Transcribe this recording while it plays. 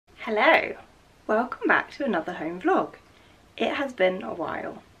Hello, welcome back to another home vlog. It has been a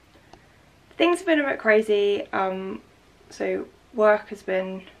while. Things have been a bit crazy, so work has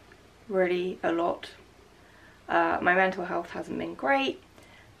been really a lot. My mental health hasn't been great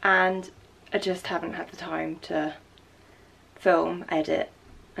and I just haven't had the time to film, edit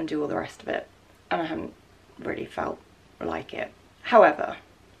and do all the rest of it, and I haven't really felt like it. However,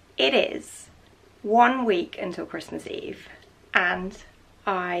 it is 1 week until Christmas Eve and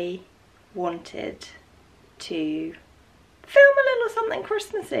I wanted to film a little something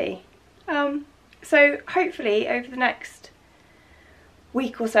Christmassy. So hopefully over the next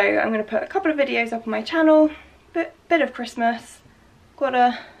week or so I'm going to put a couple of videos up on my channel, bit of Christmas. Got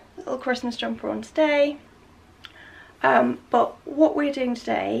a little Christmas jumper on today. But what we're doing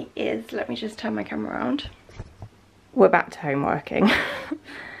today is, let me just turn my camera around. We're back to home working.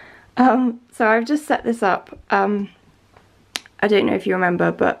 So I've just set this up. I don't know if you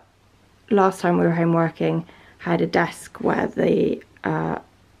remember, but last time we were home working, I had a desk where the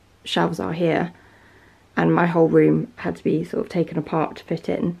shelves are here, and my whole room had to be sort of taken apart to fit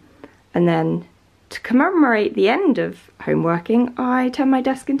in. And then to commemorate the end of home working, I turned my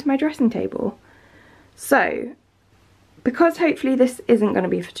desk into my dressing table. So, because hopefully this isn't going to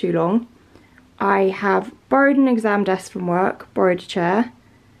be for too long, I have borrowed an exam desk from work, borrowed a chair,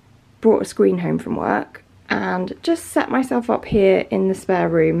 brought a screen home from work, and just set myself up here in the spare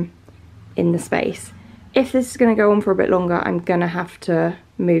room in the space. If this is going to go on for a bit longer, I'm going to have to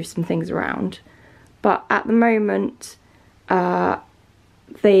move some things around. But at the moment, this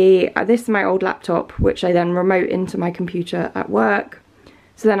is my old laptop, which I then remote into my computer at work.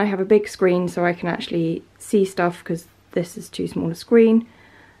 So then I have a big screen so I can actually see stuff, because this is too small a screen.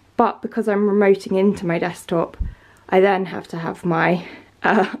 But because I'm remoting into my desktop, I then have to have my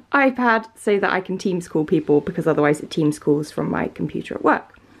iPad so that I can Teams call people, because otherwise it Teams calls from my computer at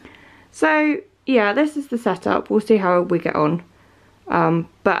work. So yeah, this is the setup. We'll see how we get on.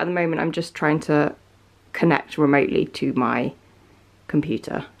 But at the moment I'm just trying to connect remotely to my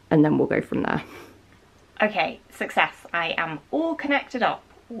computer and then we'll go from there. Okay, success. I am all connected up,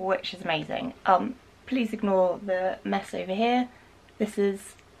 which is amazing. Please ignore the mess over here. This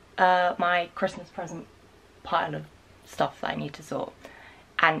is my Christmas present pile of stuff that I need to sort.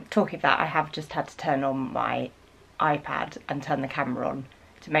 And talking of that, I have just had to turn on my iPad and turn the camera on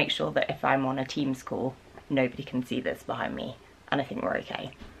to make sure that if I'm on a Teams call, nobody can see this behind me, and I think we're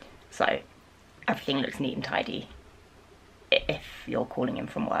okay. So everything looks neat and tidy if you're calling in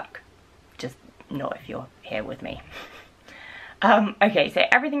from work, just not if you're here with me. Okay, so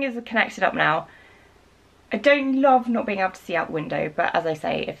everything is connected up now. I don't love not being able to see out the window, but as I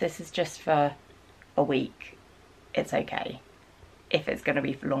say, if this is just for a week, it's okay. If it's going to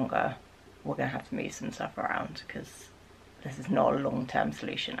be for longer, we're going to have to move some stuff around, because this is not a long-term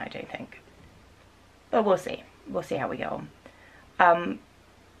solution, I don't think. But we'll see. We'll see how we go on.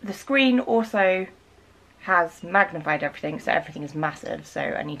 The screen also has magnified everything, so everything is massive, so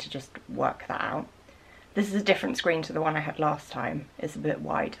I need to just work that out. This is a different screen to the one I had last time. It's a bit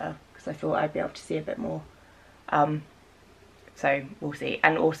wider, because I thought I'd be able to see a bit more. So we'll see.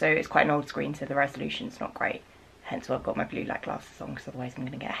 And also it's quite an old screen, so the resolution's not great. Hence why I've got my blue light glasses on, because otherwise I'm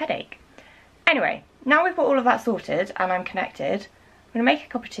going to get a headache. Anyway, now we've got all of that sorted and I'm connected, I'm going to make a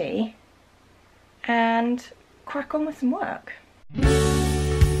cup of tea and crack on with some work.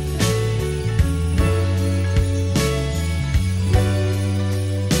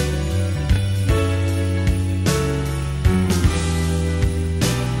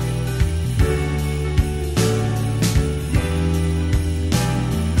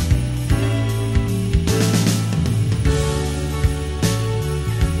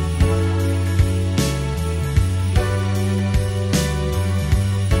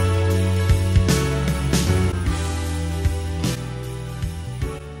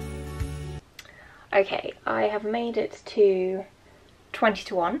 Okay, I have made it to 20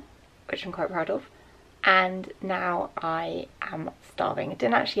 to 1, which I'm quite proud of, and now I am starving. I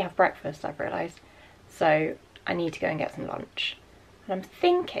didn't actually have breakfast, I've realised, so I need to go and get some lunch. And I'm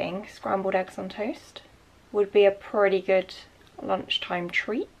thinking scrambled eggs on toast would be a pretty good lunchtime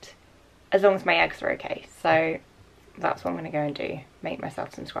treat, as long as my eggs are okay. So that's what I'm going to go and do, make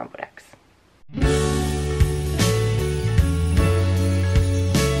myself some scrambled eggs.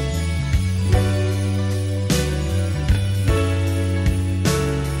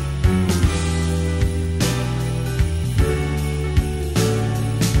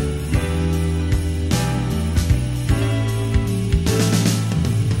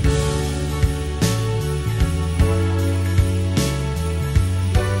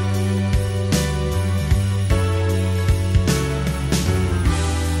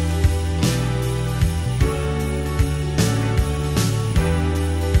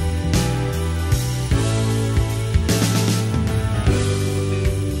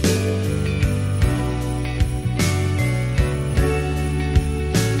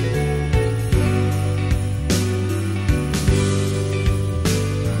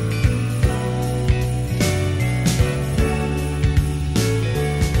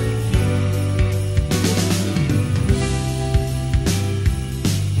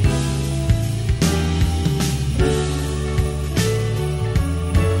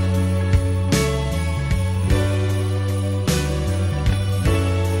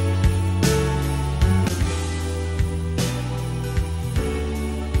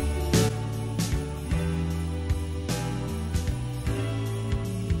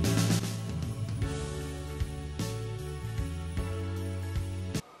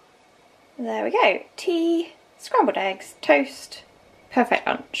 There we go. Tea, scrambled eggs, toast, perfect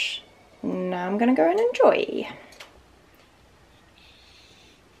lunch. Now I'm gonna go and enjoy.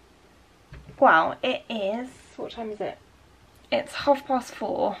 Well, it is, what time is it? It's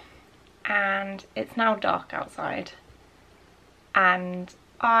 4:30 and it's now dark outside, and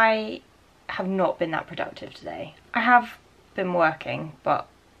I have not been that productive today. I have been working, but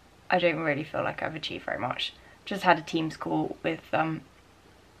I don't really feel like I've achieved very much. Just had a Teams call with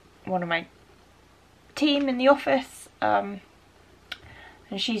one of my team in the office, and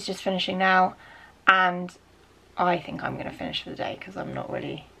she's just finishing now, and I think I'm gonna finish for the day because I'm not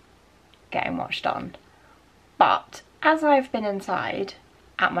really getting much done. But as I've been inside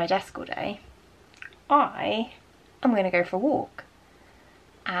at my desk all day, I am going to go for a walk,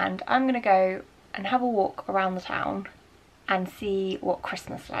 and I'm going to go and have a walk around the town and see what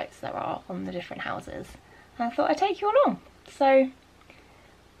Christmas lights there are on the different houses. And I thought I'd take you along. So I'm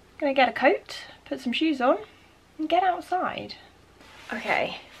going to get a coat, put some shoes on and get outside.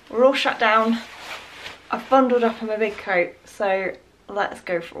 Okay, we're all shut down. I've bundled up in my big coat, so let's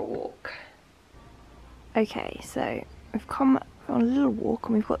go for a walk. Okay, so we've come on a little walk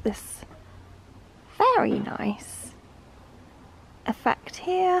and we've got this very nice effect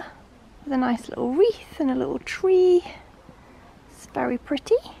here with a nice little wreath and a little tree. It's very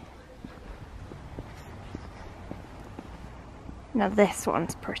pretty. Now this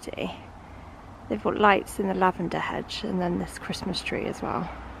one's pretty. They've got lights in the lavender hedge and then this Christmas tree as well.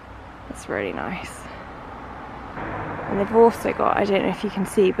 That's really nice. And they've also got, I don't know if you can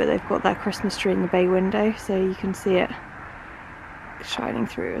see, but they've got that Christmas tree in the bay window, so you can see it shining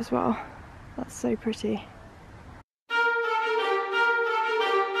through as well. That's so pretty.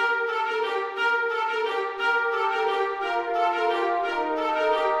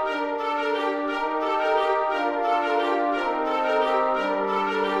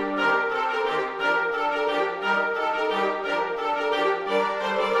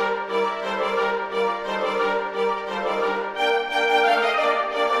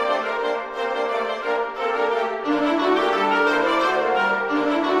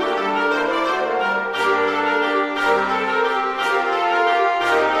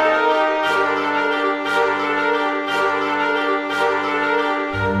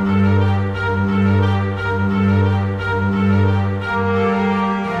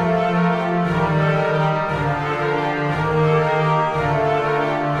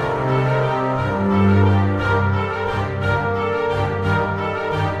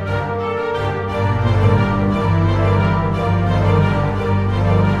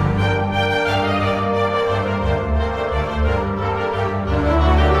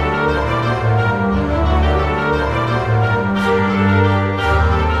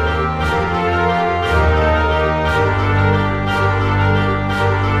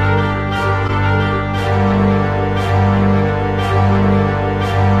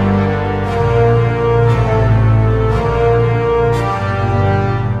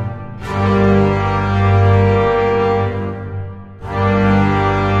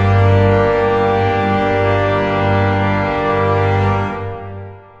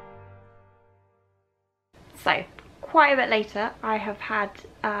 So, quite a bit later, I have had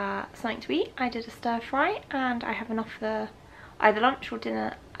something to eat. I did a stir fry and I have enough for either lunch or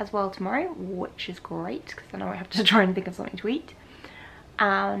dinner as well tomorrow, which is great because then I won't have to try and think of something to eat.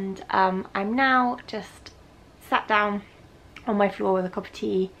 And I'm now just sat down on my floor with a cup of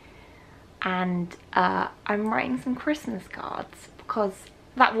tea, and I'm writing some Christmas cards because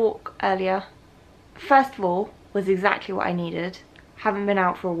that walk earlier, first of all, was exactly what I needed. Haven't been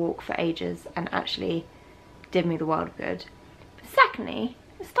out for a walk for ages and actually did me the world of good. But secondly,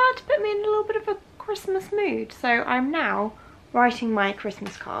 it started to put me in a little bit of a Christmas mood, so I'm now writing my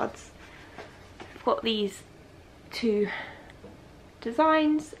Christmas cards. I've got these two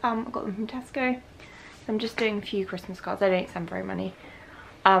designs, I got them from Tesco. I'm just doing a few Christmas cards, I don't send very many.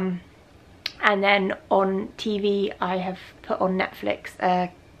 And then on TV I have put on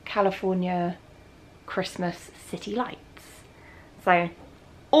Netflix California Christmas City Lights. So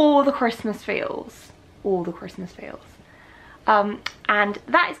all the Christmas feels. All the Christmas feels. And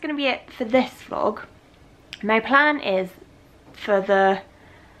that is going to be it for this vlog. My plan is for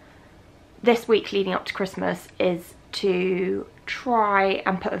this week leading up to Christmas is to try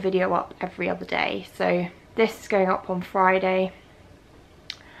and put a video up every other day. So this is going up on Friday,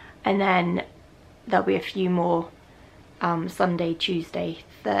 and then there'll be a few more Sunday, Tuesday,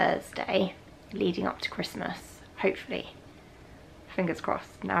 Thursday leading up to Christmas, hopefully. Fingers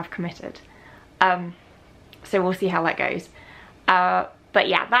crossed, now I've committed. So we'll see how that goes. But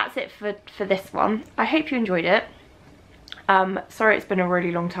yeah, that's it for this one. I hope you enjoyed it. Sorry it's been a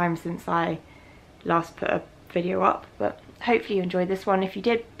really long time since I last put a video up, but hopefully you enjoyed this one. If you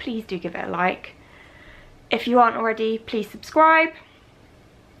did, please do give it a like. If you aren't already, please subscribe.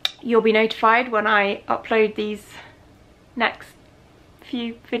 You'll be notified when I upload these next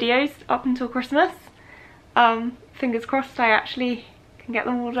few videos up until Christmas. Fingers crossed I actually can get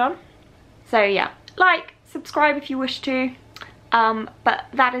them all done. So yeah, like, subscribe if you wish to. But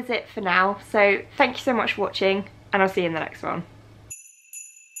that is it for now. So thank you so much for watching, and I'll see you in the next one.